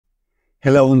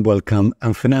Hello and welcome.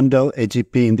 I'm Fernando, a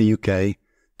GP in the UK.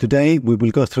 Today we will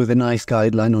go through the NICE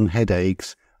guideline on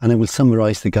headaches and I will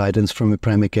summarise the guidance from a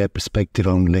primary care perspective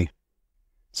only.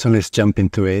 So let's jump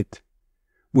into it.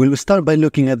 We will start by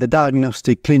looking at the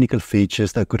diagnostic clinical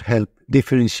features that could help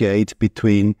differentiate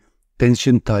between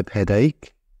tension-type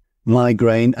headache,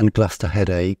 migraine and cluster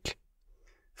headache.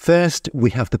 First,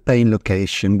 we have the pain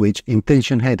location, which in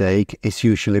tension headache is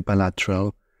usually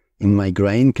bilateral. In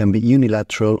migraine can be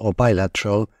unilateral or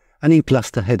bilateral, and in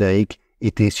cluster headache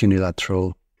it is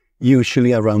unilateral,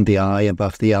 usually around the eye,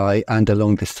 above the eye and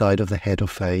along the side of the head or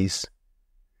face.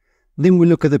 Then we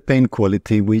look at the pain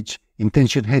quality, which in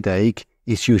tension headache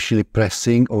is usually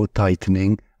pressing or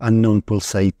tightening and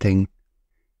non-pulsating.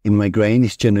 In migraine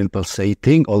is generally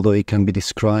pulsating, although it can be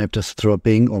described as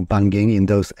throbbing or banging in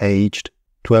those aged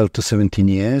 12 to 17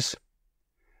 years.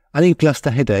 And in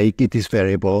cluster headache it is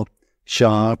variable,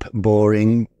 sharp,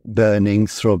 boring, burning,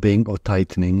 throbbing or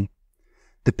tightening.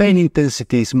 The pain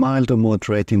intensity is mild or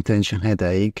moderate in tension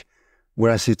headache,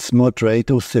 whereas it's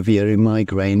moderate or severe in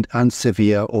migraine and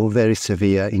severe or very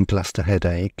severe in cluster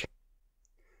headache.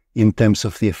 In terms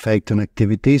of the effect on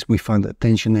activities, we find that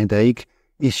tension headache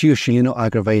is usually not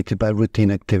aggravated by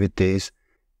routine activities.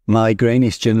 Migraine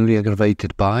is generally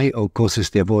aggravated by or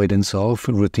causes the avoidance of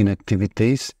routine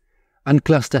activities, and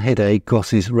cluster headache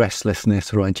causes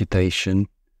restlessness or agitation.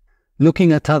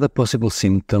 Looking at other possible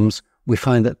symptoms, we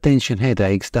find that tension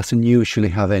headaches doesn't usually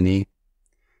have any.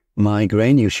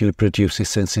 Migraine usually produces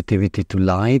sensitivity to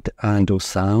light and or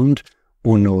sound,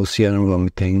 or nausea and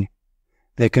vomiting.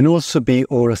 There can also be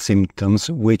aura symptoms,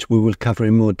 which we will cover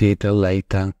in more detail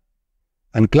later.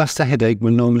 And cluster headache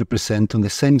will normally present on the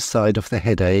same side of the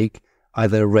headache,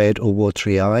 either a red or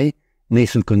watery eye,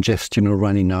 nasal congestion or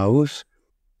runny nose,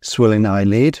 swollen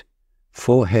eyelid,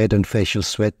 forehead and facial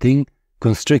sweating,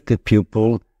 constricted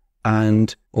pupil,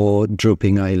 and or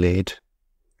drooping eyelid.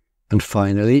 And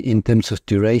finally, in terms of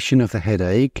duration of the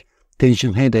headache,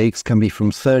 tension headaches can be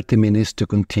from 30 minutes to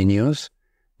continuous.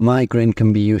 Migraine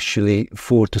can be usually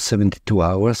 4 to 72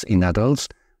 hours in adults,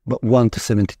 but 1 to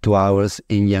 72 hours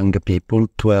in younger people,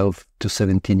 12 to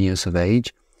 17 years of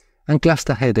age. And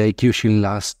cluster headache usually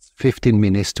lasts 15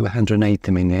 minutes to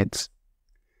 180 minutes.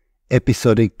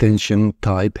 Episodic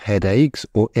tension-type headaches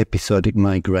or episodic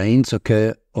migraines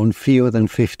occur on fewer than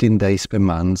 15 days per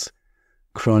month.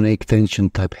 Chronic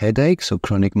tension-type headaches or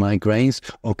chronic migraines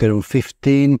occur on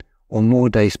 15 or more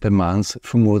days per month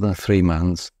for more than 3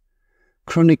 months.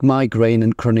 Chronic migraine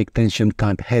and chronic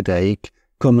tension-type headache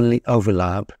commonly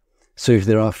overlap, so if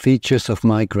there are features of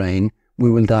migraine,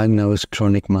 we will diagnose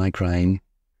chronic migraine.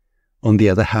 On the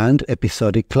other hand,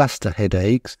 episodic cluster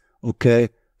headaches occur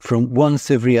from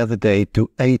once every other day to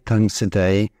 8 times a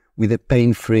day with a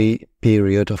pain-free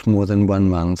period of more than 1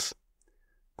 month.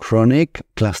 Chronic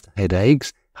cluster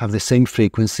headaches have the same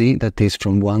frequency, that is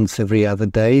from once every other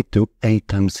day to 8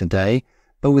 times a day,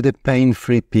 but with a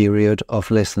pain-free period of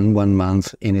less than 1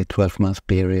 month in a 12-month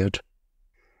period.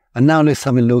 And now let's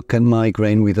have a look at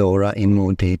migraine with aura in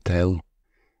more detail.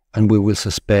 And we will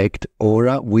suspect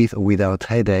aura with or without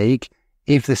headache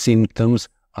if the symptoms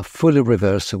are fully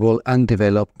reversible and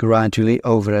develop gradually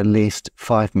over at least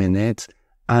 5 minutes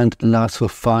and last for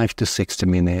 5 to 60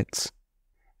 minutes.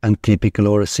 And typical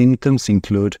aura symptoms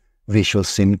include visual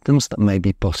symptoms that may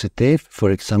be positive,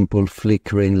 for example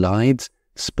flickering lights,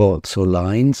 spots or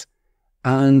lines,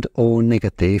 and or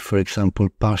negative, for example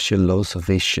partial loss of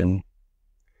vision.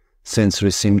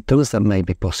 Sensory symptoms that may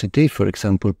be positive, for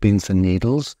example pins and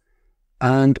needles,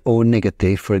 and or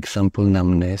negative, for example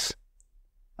numbness,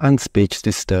 and speech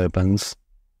disturbance.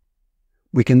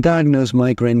 We can diagnose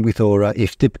migraine with aura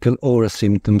if typical aura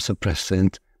symptoms are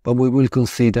present, but we will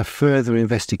consider further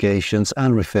investigations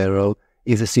and referral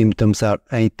if the symptoms are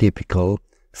atypical,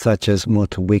 such as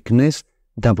motor weakness,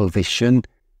 double vision,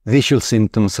 visual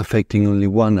symptoms affecting only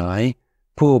one eye,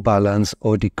 poor balance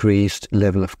or decreased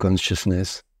level of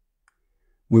consciousness.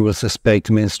 We will suspect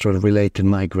menstrual-related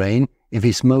migraine if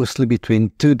it's mostly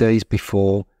between 2 days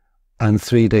before and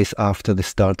 3 days after the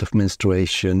start of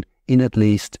menstruation in at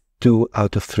least 2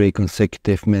 out of 3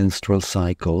 consecutive menstrual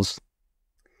cycles.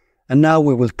 And now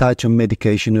we will touch on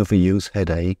medication overuse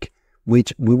headache,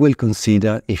 which we will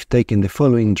consider if taking the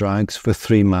following drugs for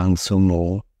 3 months or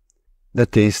more.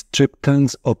 That is,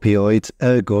 triptans, opioids,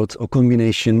 ergots or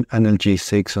combination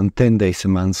analgesics on 10 days a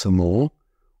month or more,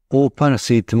 or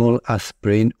paracetamol,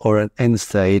 aspirin or an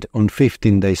NSAID on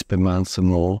 15 days per month or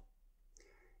more.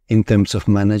 In terms of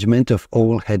management of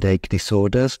all headache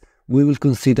disorders, we will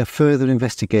consider further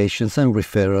investigations and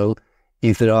referral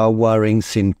if there are worrying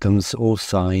symptoms or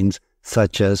signs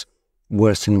such as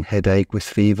worsening headache with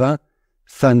fever,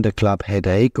 thunderclap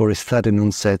headache or a sudden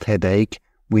onset headache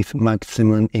with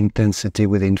maximum intensity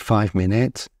within 5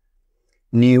 minutes,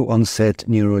 new onset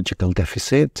neurological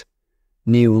deficit,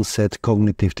 new onset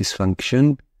cognitive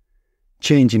dysfunction,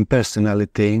 change in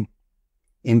personality,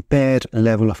 impaired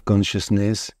level of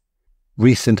consciousness,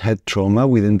 recent head trauma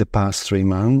within the past 3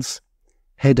 months,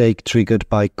 headache triggered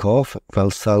by cough,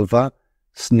 valsalva,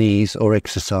 sneeze or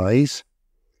exercise,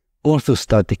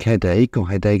 orthostatic headache or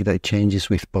headache that changes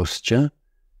with posture,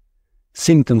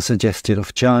 symptoms suggested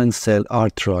of giant cell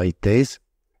arthritis,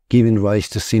 giving rise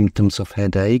to symptoms of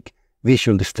headache,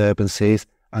 visual disturbances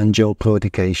and jaw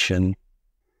claudication,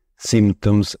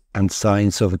 symptoms and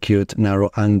signs of acute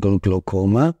narrow-angle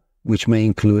glaucoma, which may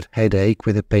include headache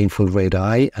with a painful red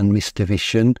eye and misty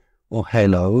vision or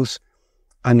halos,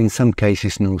 and in some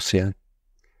cases nausea.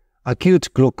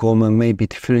 Acute glaucoma may be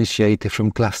differentiated from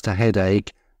cluster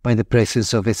headache by the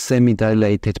presence of a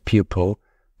semi-dilated pupil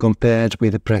compared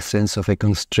with the presence of a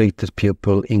constricted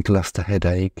pupil in cluster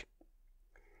headache,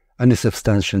 and a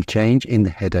substantial change in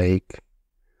the headache.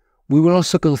 We will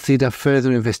also consider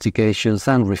further investigations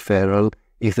and referral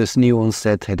if there's new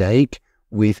onset headache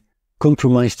with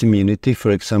compromised immunity, for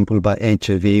example by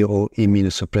HIV or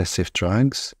immunosuppressive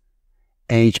drugs,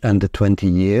 age under 20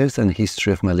 years and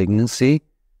history of malignancy,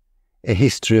 a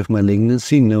history of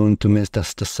malignancy known to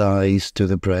metastasize to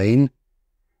the brain,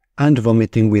 and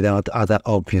vomiting without other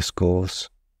obvious cause.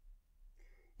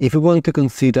 If we want to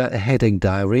consider a headache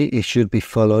diary, it should be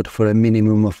followed for a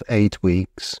minimum of 8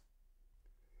 weeks.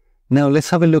 Now let's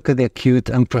have a look at the acute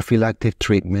and prophylactic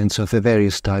treatments of the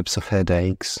various types of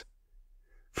headaches.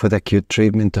 For the acute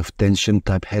treatment of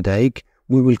tension-type headache,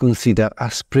 we will consider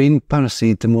aspirin,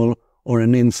 paracetamol or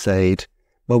an NSAID,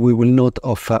 but we will not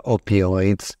offer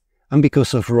opioids, and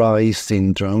because of Reye's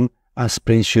syndrome,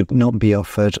 aspirin should not be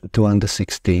offered to under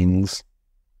 16s.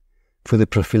 For the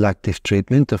prophylactic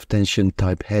treatment of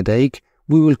tension-type headache,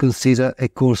 we will consider a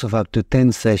course of up to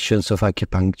 10 sessions of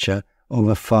acupuncture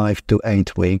over 5 to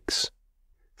 8 weeks.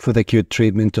 For the acute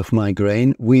treatment of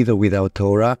migraine, with or without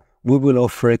aura, we will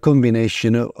offer a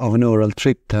combination of an oral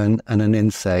triptan and an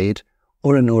NSAID,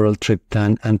 or an oral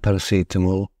triptan and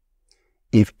paracetamol.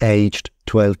 If aged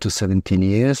 12 to 17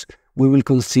 years, we will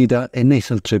consider a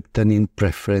nasal triptan in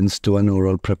preference to an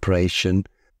oral preparation,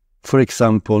 for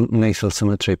example, nasal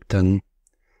sumatriptan.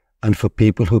 And for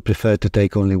people who prefer to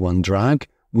take only one drug,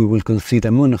 we will consider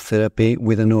monotherapy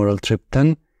with an oral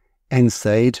triptan,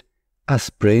 NSAID,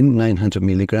 aspirin 900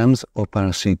 mg or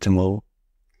paracetamol.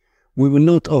 We will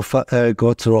not offer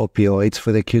ergots or opioids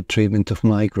for the acute treatment of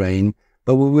migraine,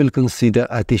 but we will consider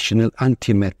additional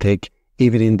antiemetic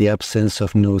even in the absence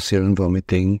of nausea and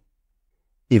vomiting.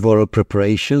 If oral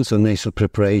preparations or nasal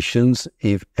preparations,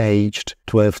 if aged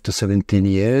 12 to 17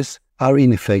 years, are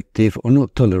ineffective or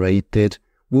not tolerated,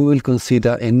 we will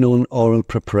consider a non-oral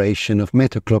preparation of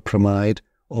metoclopramide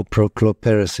or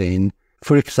prochlorperazine,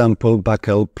 for example,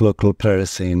 buccal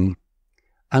prochlorperazine.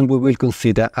 And we will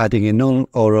consider adding a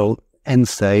non-oral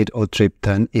NSAID or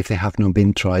triptan if they have not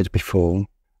been tried before.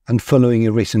 And following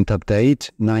a recent update,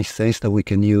 NICE says that we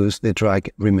can use the drug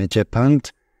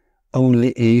rimegepant only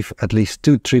if at least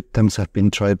 2 triptans have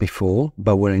been tried before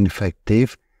but were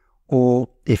ineffective, or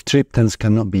if triptans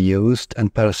cannot be used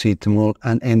and paracetamol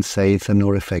and NSAIDs are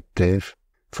not effective.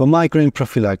 For migraine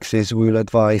prophylaxis, we will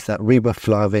advise that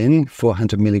riboflavin,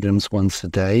 400 mg once a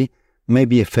day, may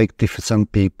be effective for some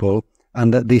people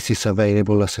and that this is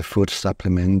available as a food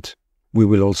supplement. We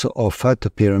will also offer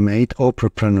topiramate or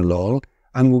propranolol,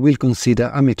 and we will consider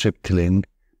amitriptyline,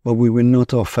 but we will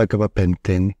not offer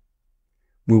gabapentin.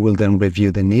 We will then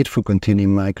review the need for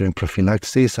continuing migraine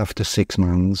prophylaxis after 6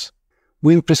 months.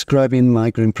 When prescribing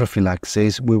migraine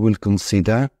prophylaxis, we will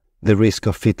consider the risk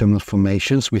of fetal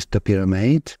malformations with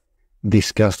topiramate,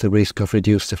 discuss the risk of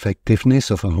reduced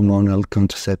effectiveness of hormonal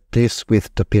contraceptives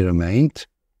with topiramate,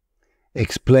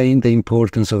 explain the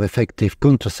importance of effective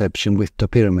contraception with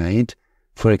topiramate,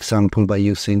 for example by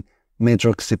using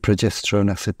medroxyprogesterone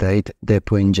acetate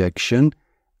depot injection,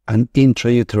 an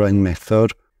intrauterine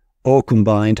method, or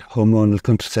combined hormonal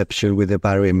contraception with a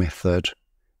barrier method,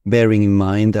 bearing in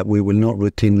mind that we will not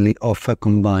routinely offer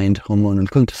combined hormonal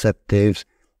contraceptives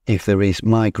if there is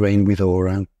migraine with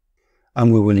aura.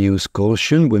 And we will use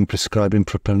caution when prescribing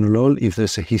propranolol if there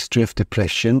is a history of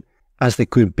depression, as they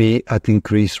could be at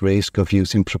increased risk of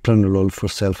using propranolol for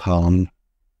self-harm.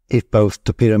 If both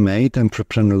topiramate and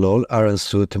propranolol are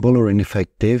unsuitable or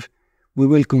ineffective, we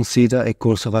will consider a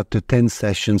course of up to 10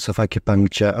 sessions of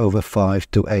acupuncture over 5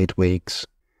 to 8 weeks.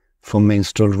 For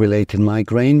menstrual-related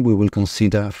migraine, we will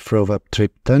consider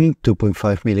frovatriptan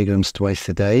 2.5 mg twice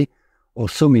a day, or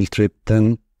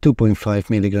sumatriptan 2.5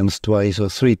 milligrams twice or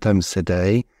 3 times a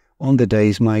day on the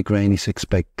days migraine is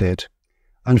expected.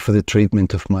 And for the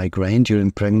treatment of migraine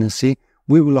during pregnancy,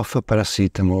 we will offer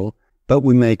paracetamol, but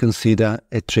we may consider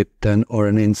a triptan or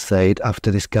an NSAID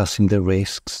after discussing the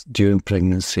risks during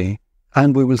pregnancy.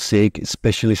 And we will seek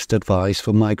specialist advice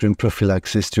for migraine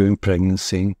prophylaxis during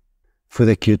pregnancy. For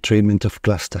the acute treatment of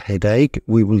cluster headache,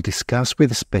 we will discuss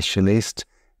with a specialist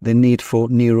the need for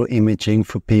neuroimaging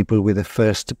for people with a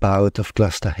first bout of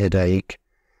cluster headache,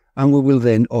 and we will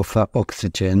then offer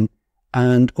oxygen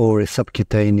and or a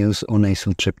subcutaneous or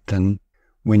nasal triptan.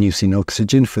 When using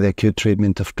oxygen for the acute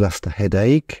treatment of cluster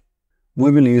headache,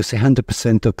 we will use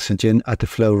 100% oxygen at a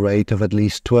flow rate of at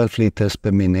least 12 liters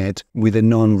per minute with a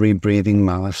non-rebreathing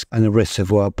mask and a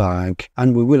reservoir bag,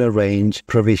 and we will arrange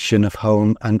provision of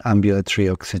home and ambulatory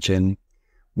oxygen.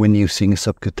 When using a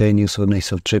subcutaneous or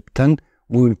nasal triptan,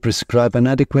 we will prescribe an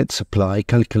adequate supply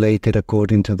calculated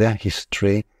according to their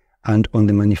history and on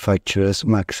the manufacturer's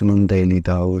maximum daily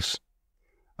dose.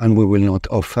 And we will not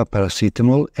offer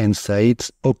paracetamol,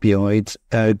 NSAIDs, opioids,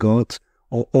 ergots,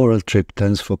 or oral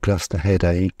triptans for cluster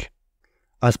headache.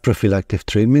 As prophylactic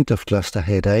treatment of cluster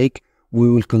headache, we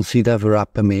will consider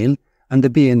verapamil, and the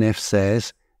BNF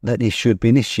says that it should be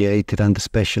initiated under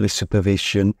specialist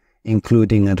supervision,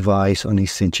 including advice on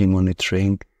ECG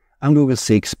monitoring, and we will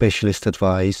seek specialist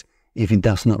advice if it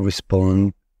does not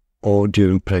respond or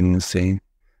during pregnancy.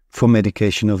 For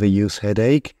medication overuse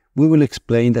headache, we will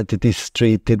explain that it is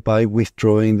treated by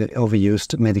withdrawing the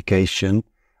overused medication,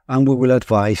 and we will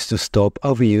advise to stop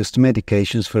overused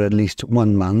medications for at least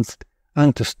 1 month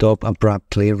and to stop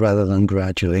abruptly rather than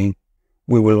gradually.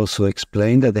 We will also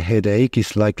explain that the headache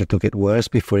is likely to get worse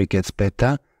before it gets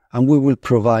better, and we will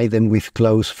provide them with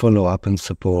close follow-up and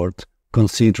support,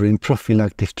 considering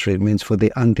prophylactic treatments for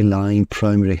the underlying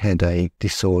primary headache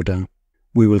disorder.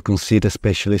 We will consider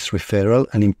specialist referral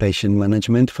and inpatient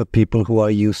management for people who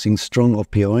are using strong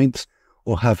opioids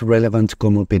or have relevant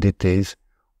comorbidities,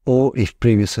 or if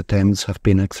previous attempts have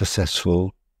been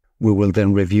unsuccessful. We will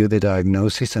then review the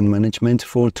diagnosis and management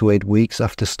 4 to 8 weeks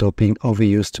after stopping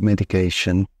overused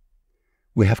medication.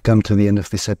 We have come to the end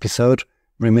of this episode.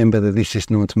 Remember that this is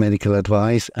not medical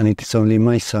advice and it is only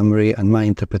my summary and my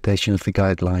interpretation of the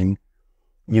guideline.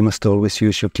 You must always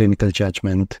use your clinical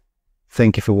judgment.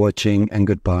 Thank you for watching and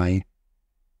goodbye.